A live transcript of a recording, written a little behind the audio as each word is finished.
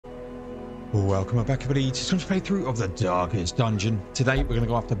Welcome back everybody to some playthrough of the Darkest Dungeon. Today we're going to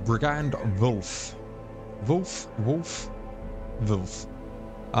go after Brigand Vvulf. Vvulf.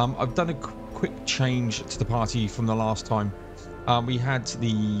 I've done a quick change to the party from the last time. We had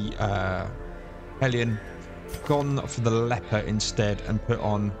the Hellion gone for the Leper instead and put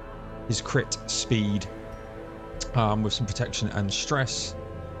on his crit speed with some protection and stress.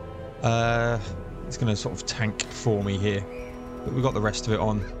 It's going to sort of tank for me here, but we've got the rest of it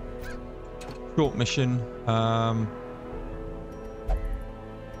on. Short mission.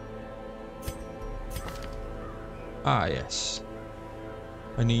 Yes.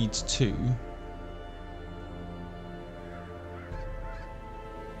 I need to.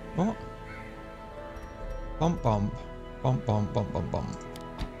 What? Bump, bump, bump, bump, bump, bump, bump.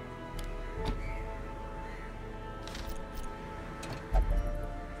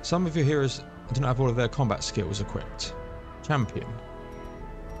 Some of your heroes don't have all of their combat skills equipped. Champion.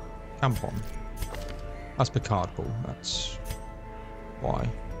 Campon. That's Picardable. That's why.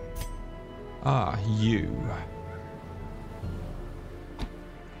 You.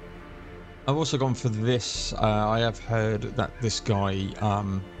 I've also gone for this. I have heard that this guy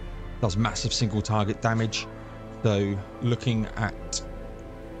does massive single target damage. So looking at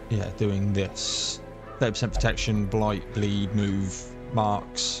doing this. 30% protection, blight, bleed, move,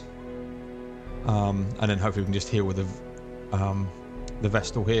 marks. And then hopefully we can just heal with the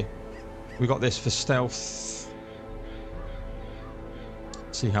Vestal here. We got this for stealth.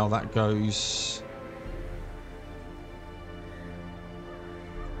 See how that goes.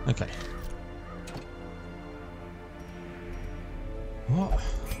 Okay. What?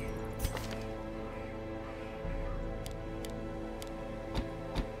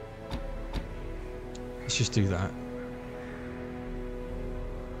 Let's just do that.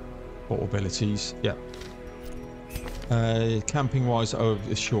 What abilities? Yep. Camping wise,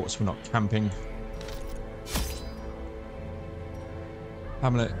 it's short, so we're not camping.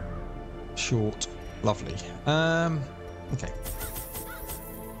 Hamlet, short, lovely. Okay.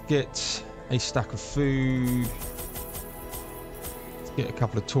 Get a stack of food. Let's get a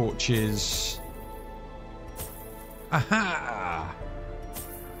couple of torches. Aha!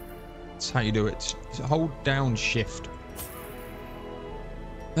 That's how you do it. So hold down shift.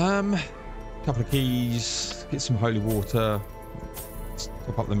 Couple of keys, get some holy water,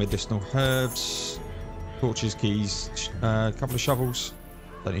 top up the medicinal herbs, torches, keys, a couple of shovels,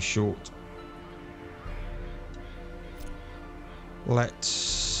 that is short.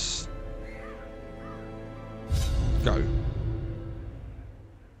 Let's go.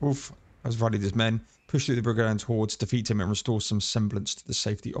 Wolf has rallied his men, push through the Brigand hordes, defeat him and restore some semblance to the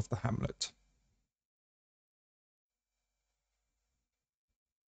safety of the hamlet.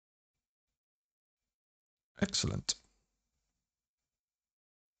 Excellent.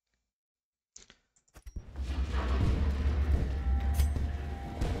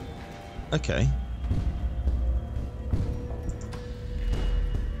 Okay.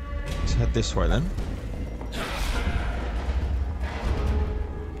 Let's head this way then.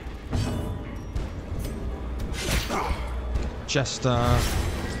 Jester.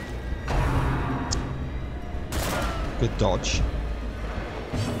 Good dodge.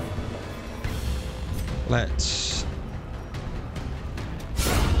 Let's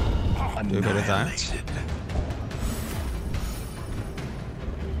do a bit of that.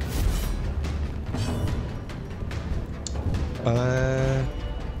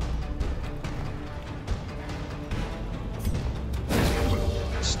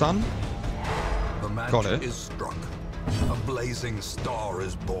 Stun. Got it. Is struck. A blazing star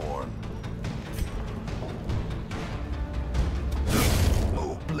is born.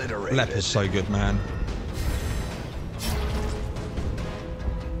 Obliterated. Leper's so good, man.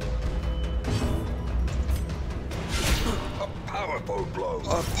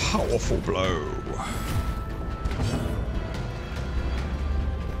 A powerful blow.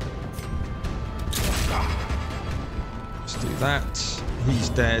 Let's do that. He's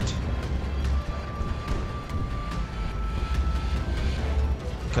dead.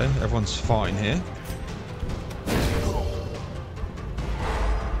 Okay, everyone's fine here.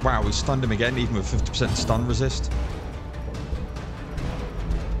 Wow, we stunned him again, even with 50% stun resist.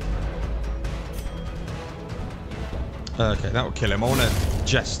 Okay, that will kill him. I want a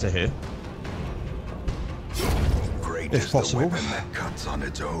Jester here. Great if possible. That cuts on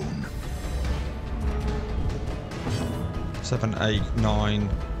its own. 7, 8, 9,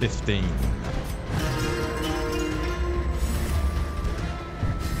 15. I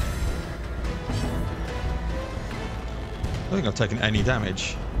don't think I've taken any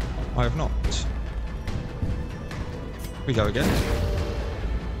damage. I have not. We go again.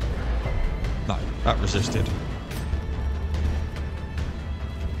 No, that resisted.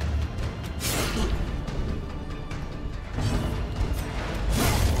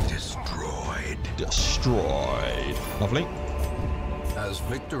 Destroyed. Lovely. As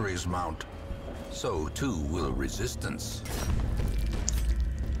victories mount, so too will resistance.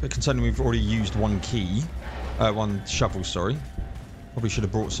 But concerning we've already used one key, one shovel, sorry. Probably should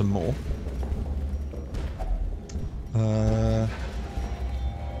have brought some more.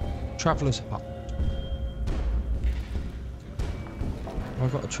 Traveller's hut. Have I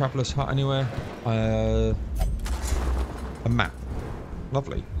got a traveller's hut anywhere? A map.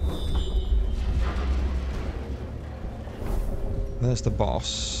 Lovely. There's the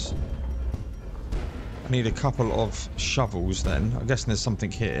boss. I need a couple of shovels then. I'm guessing there's something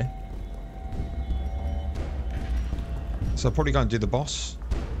here. So I'll probably go and do the boss.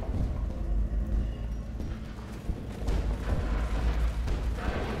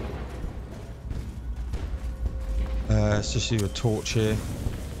 Let's just do a torch here.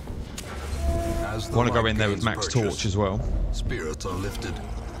 I want to go in there with max torch as well. Spirits are lifted,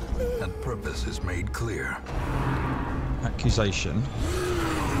 and purpose is made clear. Accusation.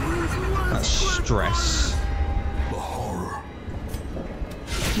 That's stress. The horror.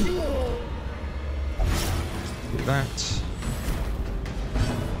 Do that.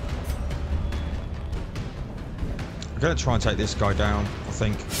 I'm going to try and take this guy down, I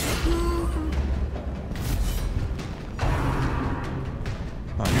think.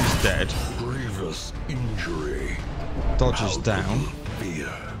 Oh, he's dead. Grievous injury. Dodge is down.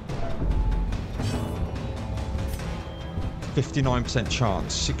 Fear. 59%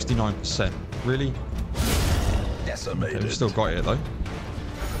 chance, 69%. Really? Decimated. Okay, we've still got it though.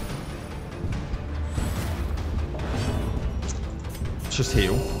 Let's just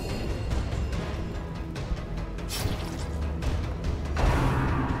heal.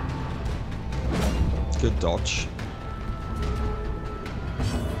 Good dodge.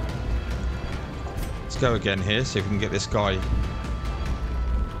 Let's go again here, see if we can get this guy.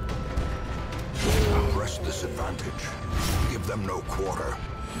 Press this advantage. Give them no quarter.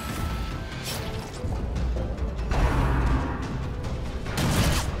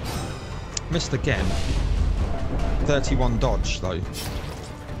 Missed again. 31 dodge though.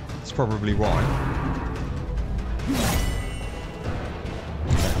 That's probably why. Okay.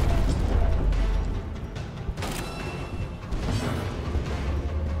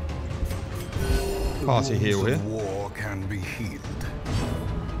 Party heal here. War can be healed,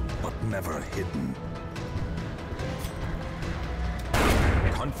 but never hidden.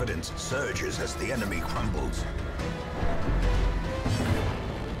 Confidence surges as the enemy crumbles.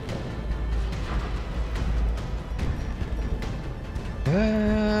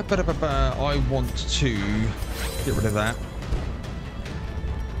 I want to get rid of that.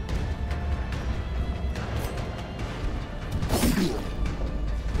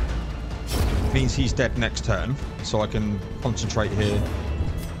 Means he's dead next turn, so I can concentrate here.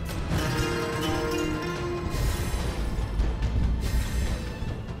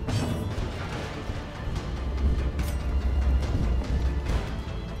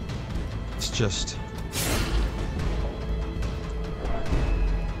 Just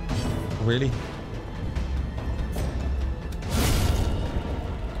really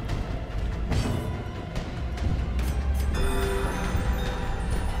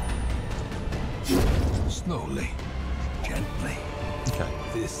slowly, gently. Okay,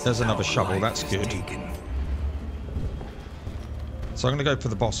 there's another shovel. That's good. So I'm going to go for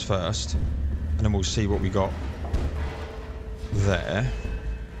the boss first, and then we'll see what we got there.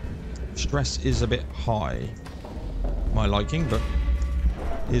 Stress is a bit high, my liking, but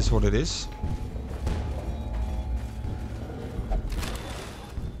it is what it is.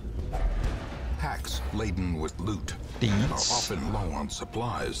 Hacks laden with loot are often low on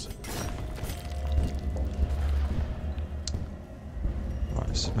supplies. Right,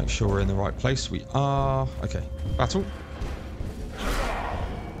 let's make sure we're in the right place. We are. Okay, battle.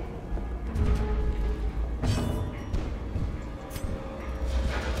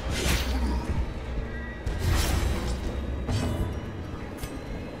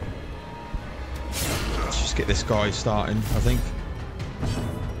 Get this guy starting, I think.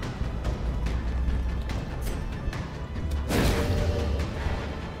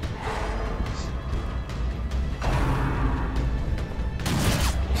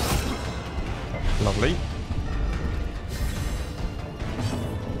 Lovely.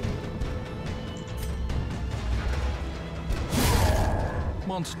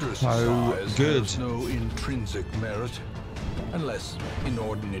 Monstrous Oh, size good. has no intrinsic merit, unless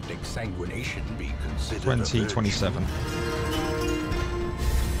inordinate exsanguination be considered. 2027.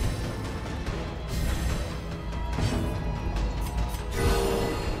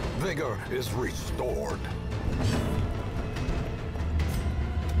 vigor is restored.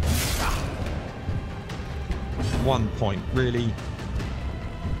 One point, really.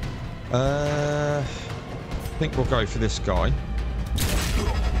 I think we'll go for this guy.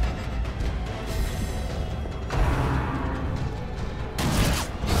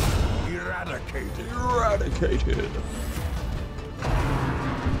 Eradicated. Eradicated.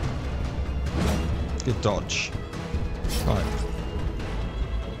 Good dodge. Right.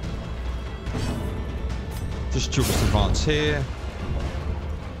 Just duelist advance here.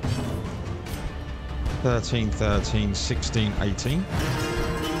 13, 13, 16, 18.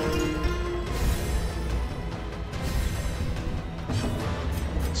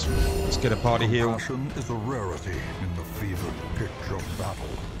 Let's get a party heal. Compassion is a rarity in the fevered pitch of battle.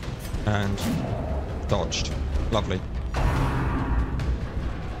 And dodged. Lovely.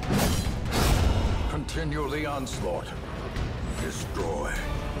 Continue the onslaught. Destroy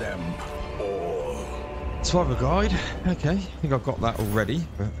them all. Survivor guide. Okay, I think I've got that already.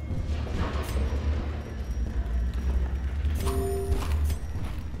 But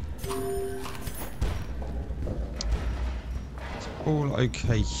it's all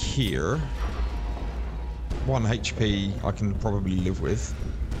okay here. 1 HP I can probably live with.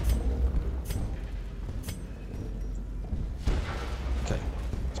 Okay,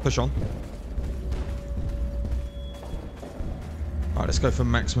 let's push on. Alright, let's go for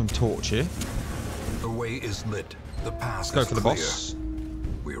maximum torch here. The way is lit. The path Let's go is for the clear. boss.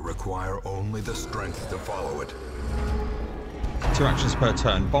 We require only the strength to follow it. 2 actions per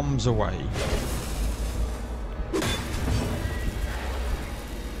turn. Bombs away.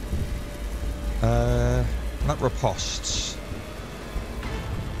 That riposts.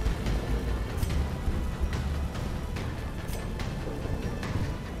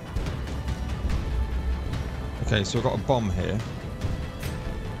 Okay, so we've got a bomb here.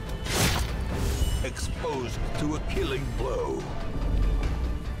 Exposed to a killing blow.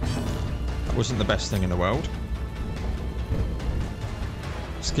 That wasn't the best thing in the world.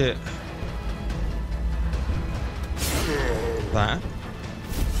 Let's get that.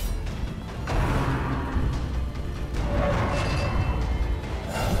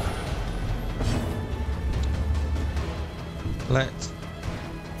 Let's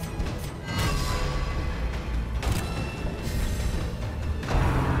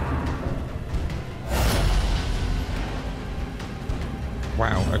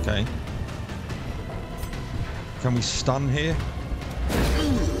wow, okay. Can we stun here?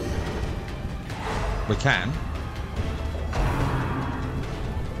 We can.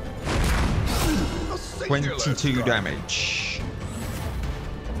 22 damage.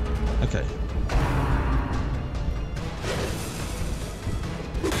 Okay.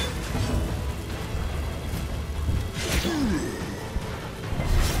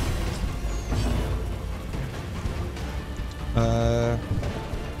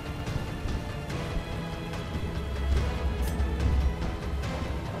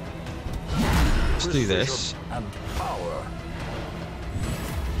 Let's do this. And power.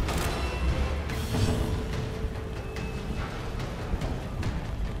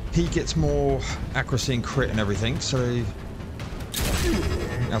 He gets more accuracy and crit and everything, so I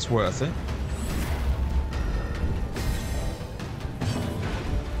think that's worth it.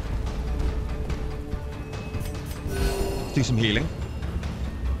 Let's do some healing.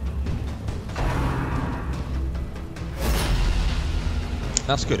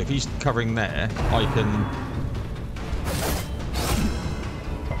 That's good. If he's covering there, I can...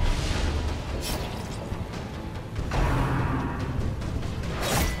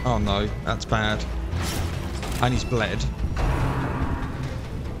 Oh no, that's bad. And he's bled.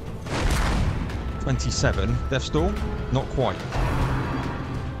 27. Death Stall? Not quite.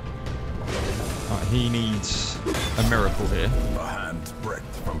 Right, he needs a miracle here. A hand's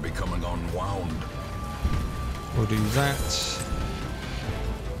breadth from becoming unwound. We'll do that.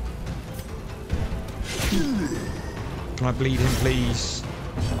 Can I bleed him, please?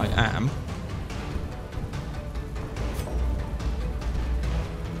 I am.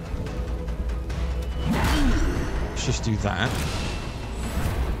 Let's just do that.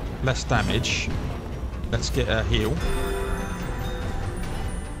 Less damage. Let's get a heal.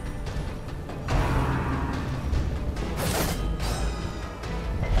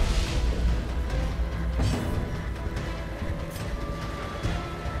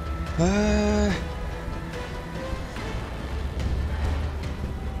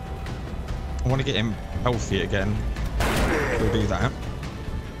 I want to get him healthy again. We'll do that.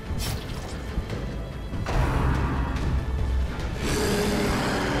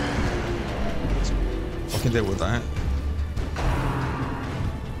 I can deal with that.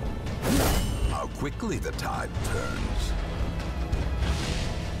 quickly the tide turns.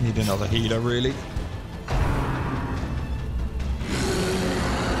 Need another healer, really.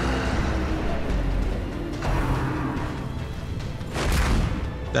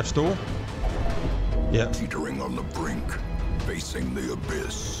 Death's Door. Yeah. Teetering on the brink, facing the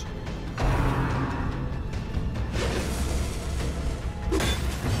abyss.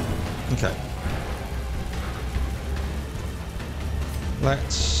 Okay.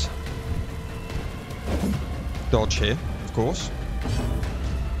 Let's dodge here, of course.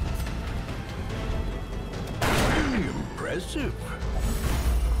 Impressive.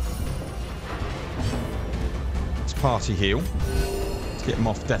 Let's party heal. Let's get him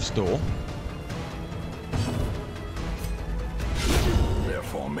off Death's Door. Their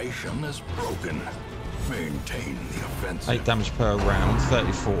formation is broken. Maintain the offensive. 8 damage per round,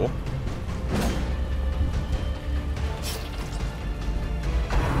 34.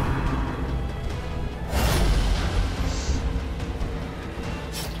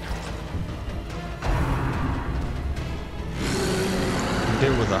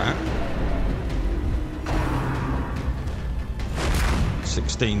 Deal with that.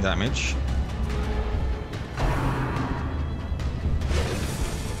 16 damage.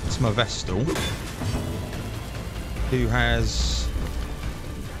 It's my Vestal, who has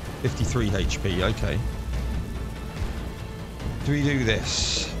 53 HP. Okay. Do we do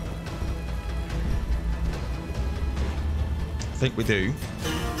this? I think we do.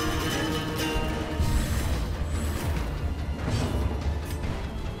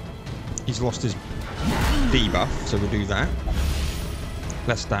 He's lost his debuff, so we'll do that.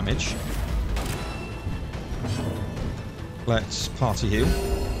 Less damage. Let's party heal.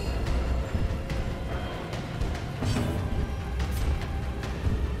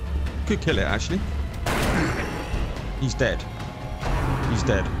 Could kill it, actually. He's dead. He's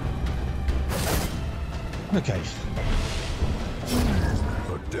dead. Okay.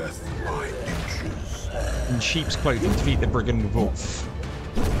 A death by inches. In sheep's clothing, defeat the Brigand Vvulf.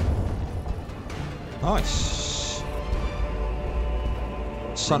 Nice.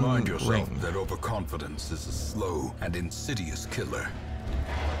 Sun Remind yourself ring. that overconfidence is a slow and insidious killer.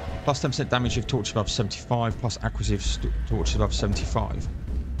 Plus 10% damage if torches above 75, plus accuracy if torches above 75.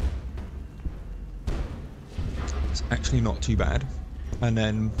 It's actually not too bad. And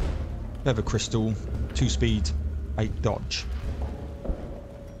then Feather Crystal, 2 speed, 8 dodge.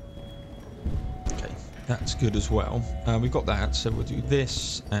 Okay, that's good as well. We've got that, so we'll do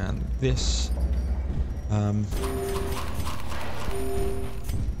this and this.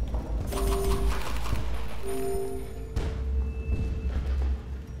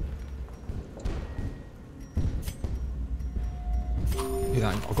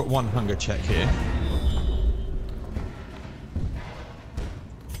 I've got 1 hunger check here.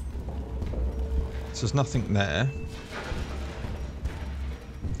 So there's nothing there.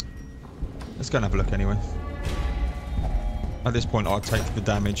 Let's go and have a look anyway. At this point, I'll take the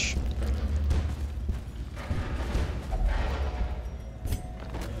damage.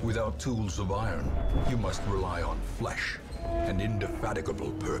 Without tools of iron, you must rely on flesh and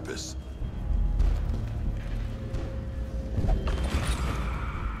indefatigable purpose.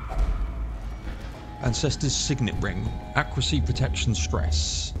 Ancestor's Signet Ring. Accuracy, protection,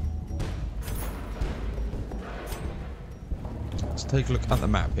 stress. Let's take a look at the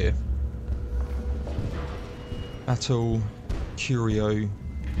map here. Battle, Curio.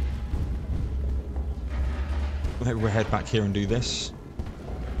 Maybe we'll head back here and do this.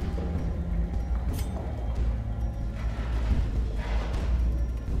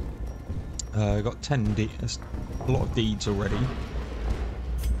 Got 10 deeds. A lot of deeds already.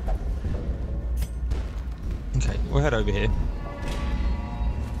 Okay, we'll head over here.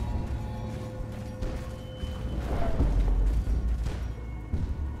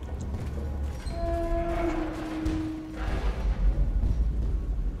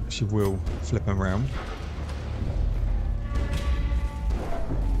 Actually, we'll flip them around.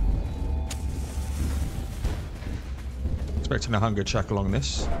 Expecting a hunger check along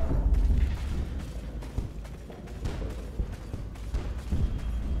this.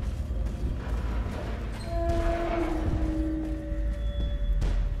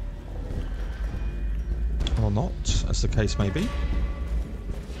 Or not, as the case may be.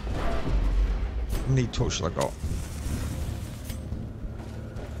 How many torches have I got?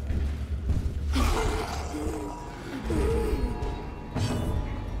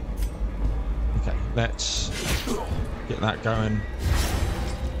 Okay, let's get that going.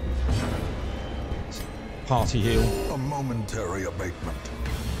 Party heal. A momentary abatement.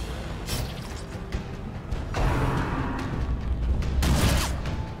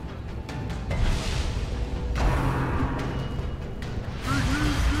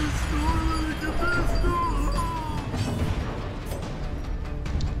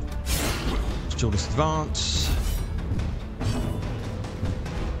 Duelist advance.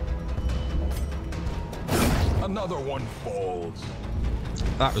 Another one falls.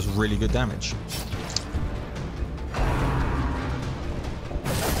 That was really good damage.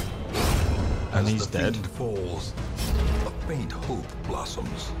 And he's dead. As the fiend falls, a faint hope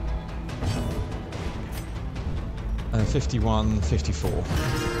blossoms. 51, 54.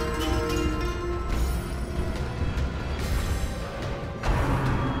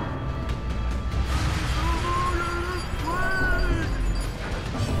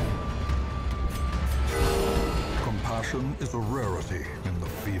 Compassion is a rarity in the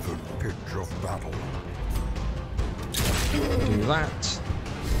fevered pitch of battle. Do that.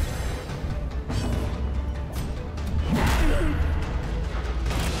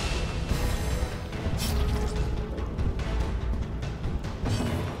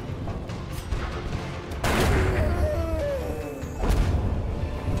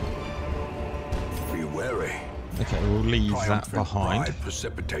 Okay, we'll leave that behind. Pride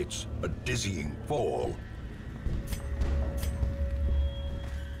precipitates a dizzying fall.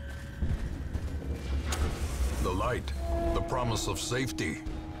 The light, the promise of safety.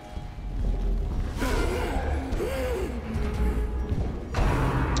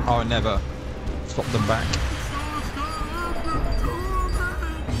 Oh, I never stop them back.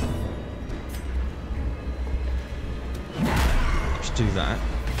 Let's do that.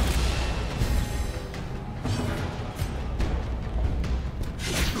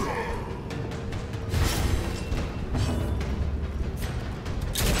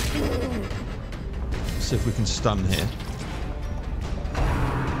 See if we can stun here.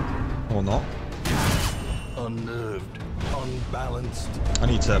 Or not. Unnerved, unbalanced. I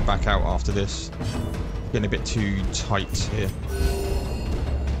need to back out after this. Getting a bit too tight here.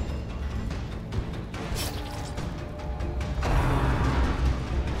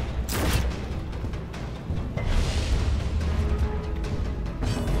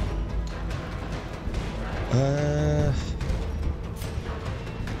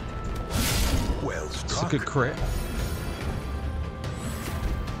 It's a good crit.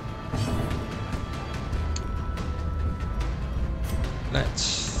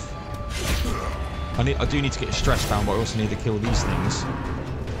 Let's. I do need to get his stress down, but I also need to kill these things.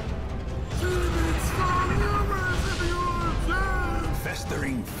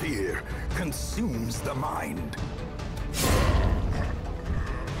 Festering fear consumes the mind.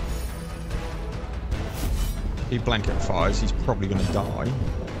 If he blanket fires, he's probably going to die,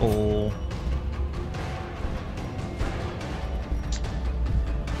 or.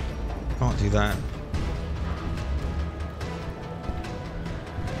 Can't do that.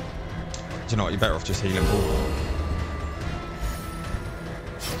 Do you know what? You're better off just healing.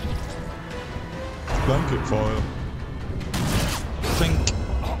 Blanket fire. Think.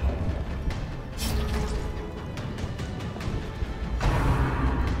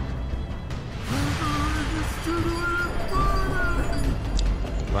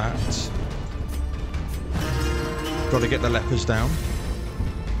 That. Got to get the lepers down.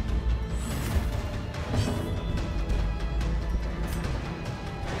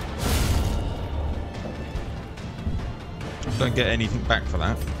 Don't get anything back for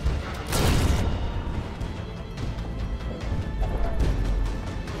that.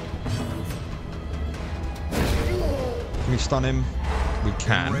 Can we stun him? We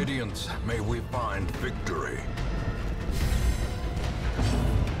can. In Radiance, may we find victory.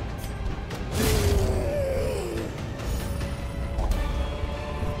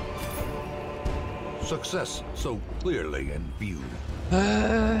 Success so clearly in view.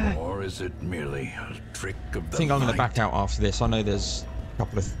 Or is it merely a trick of the I think I'm going to light? back out after this. I know there's a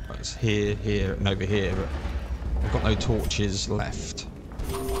couple of here, here, and over here, but I've got no torches left.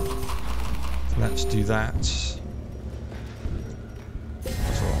 Let's do that.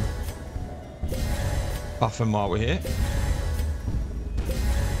 That's all. Buff them while we're here.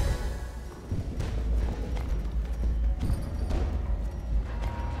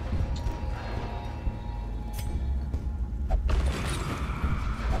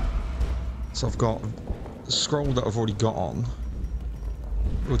 So I've got a scroll that I've already got on.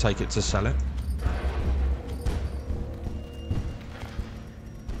 We'll take it to sell it.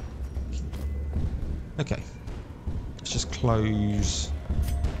 Okay. Let's just close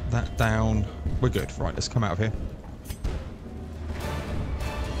that down. We're good. Right, let's come out of here.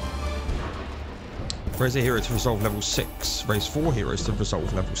 Raise a hero to resolve level 6. Raise 4 heroes to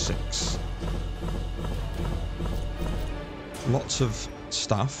resolve level 6. Lots of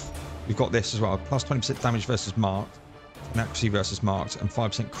stuff. We've got this as well. Plus 20% damage versus marked, and accuracy versus marked, and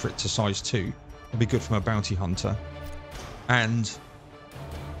 5% crit to size 2. It'll be good from a bounty hunter. And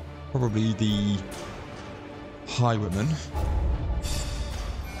Probably the highwayman.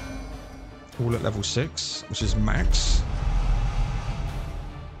 All at level 6, which is max.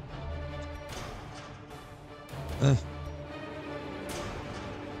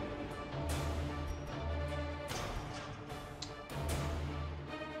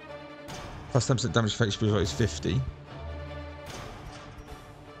 Plus 10% damage for HP is 50.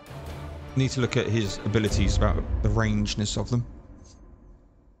 Need to look at his abilities about the rangeness of them.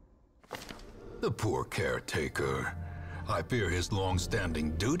 The poor caretaker. I fear his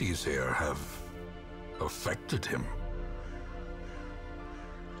long-standing duties here have affected him.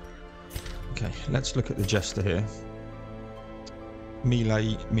 Okay, let's look at the jester here.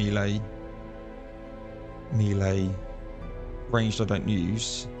 Melee, melee, melee. Ranged I don't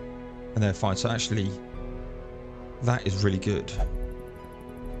use. And they're fine. So actually, that is really good.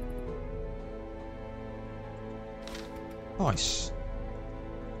 Nice.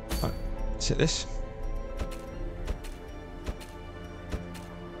 Right, let's hit this.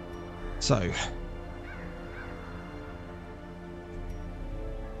 So.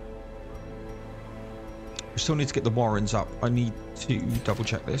 We still need to get the Warrens up. I need to double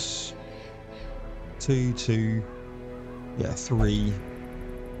check this. 2, yeah, 3,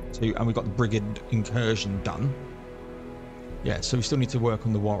 2, and we've got the Brigand incursion done. Yeah, so we still need to work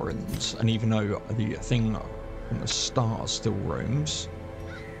on the Warrens, and even though the thing on the stars still roams,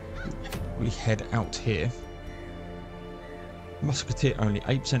 we head out here. Musketeer only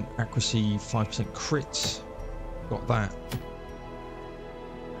 8% accuracy, 5% crits. Got that.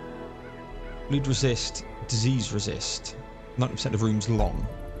 Bleed resist, disease resist. 90% of rooms long.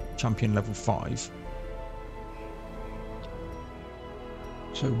 Champion level 5.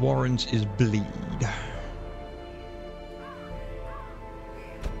 So Warren's is bleed.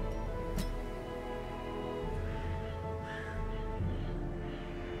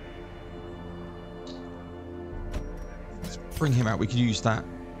 Let's bring him out. We could use that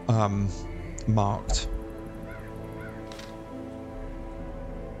marked.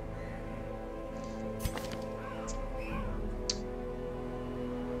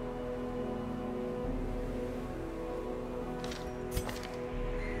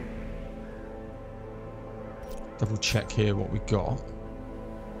 Double check here what we got.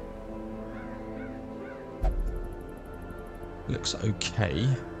 Looks okay.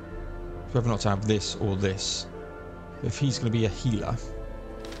 Whether or not to have this or this. If he's going to be a healer.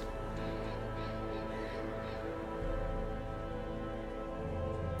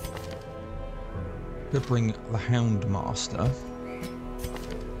 Could bring the Hound Master.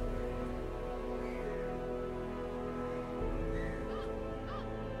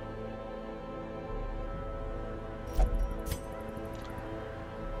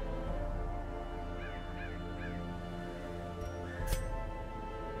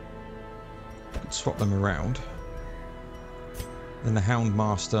 Swap them around. Then the Hound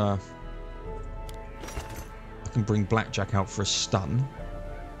Master, I can bring Blackjack out for a stun.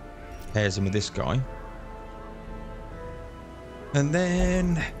 Pairs him with this guy. And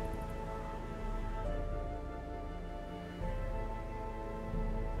then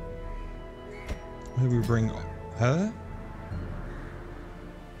who do we bring? Her?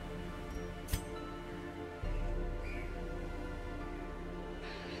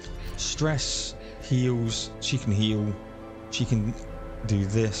 Stress. Heals, she can heal, she can do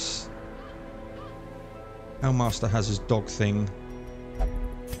this. Our master has his dog thing.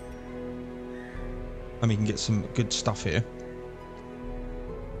 And we can get some good stuff here.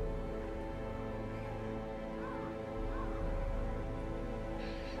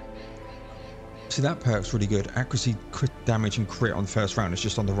 See, that perk's really good. Accuracy, crit damage and crit on the first round is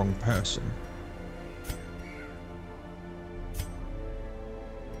just on the wrong person.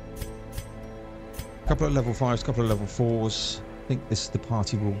 Couple of level 5s, couple of level 4s. I think this is the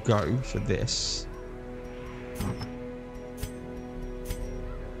party will go for this.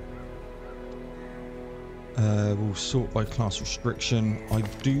 We'll sort by class restriction. I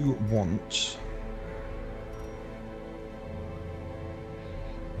do want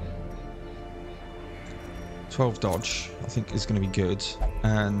 12 dodge, I think is going to be good,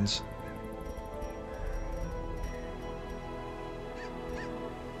 and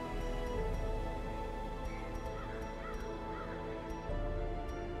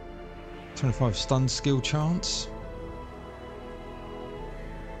 .25 stun skill chance.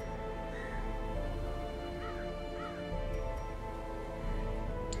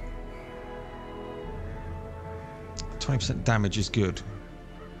 .20% damage is good.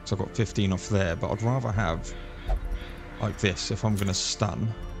 So I've got 15 off there, but I'd rather have like this if I'm going to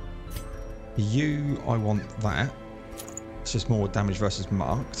stun. You, I want that. It's just more damage versus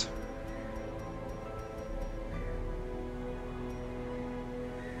marked.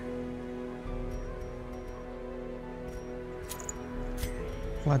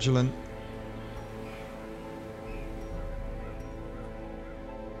 Flagellant.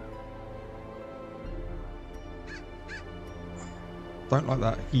 Don't like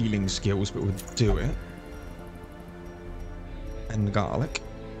that healing skills, but we'll do it. And garlic.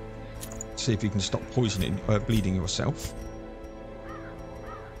 See if you can stop poisoning, bleeding yourself.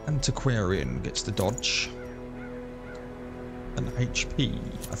 Antiquarian gets the dodge. And HP,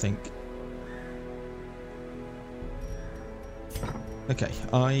 I think. Okay,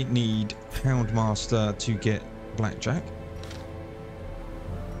 I need Houndmaster to get Blackjack.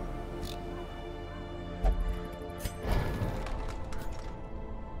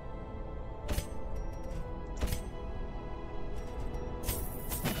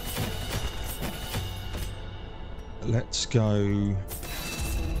 Let's go.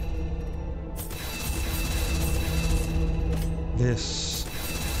 This.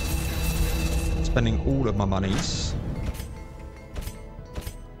 Spending all of my monies.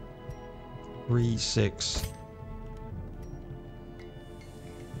 3, 6.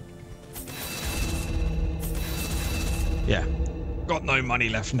 Yeah. Got no money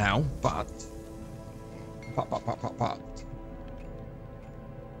left now, but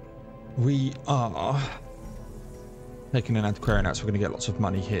we are taking an antiquarian out, so we're going to get lots of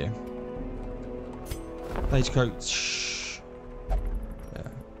money here. Stagecoach. Yeah,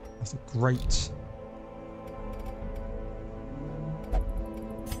 that's great.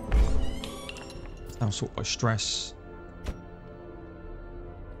 Now sort by stress.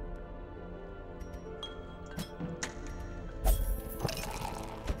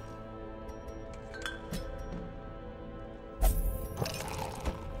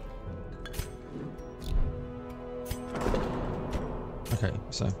 Okay,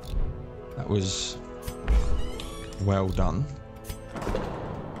 so that was well done.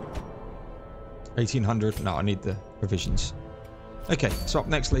 1800. No, I need the provisions. Okay, so up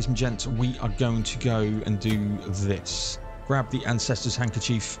next, ladies and gents, we are going to go and do this. Grab the Ancestor's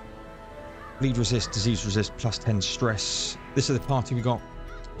handkerchief. Bleed resist, disease resist, plus 10 stress. This is the party we got.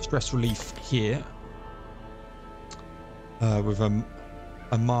 Stress relief here. With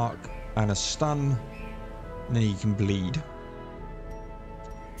a mark and a stun. And then you can bleed.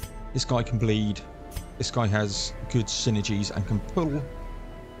 This guy can bleed. This guy has good synergies and can pull.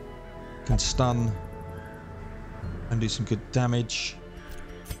 Can stun. And do some good damage.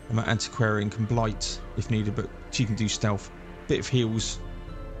 And my Antiquarian can blight if needed, but she can do stealth. Bit of heals.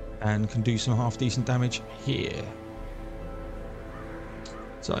 And can do some half decent damage here.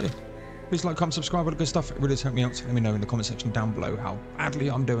 So, please like, comment, subscribe, all the good stuff. It really does help me out. Let me know in the comment section down below how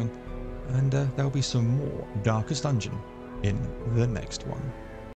badly I'm doing. And there'll be some more Darkest Dungeon in the next one.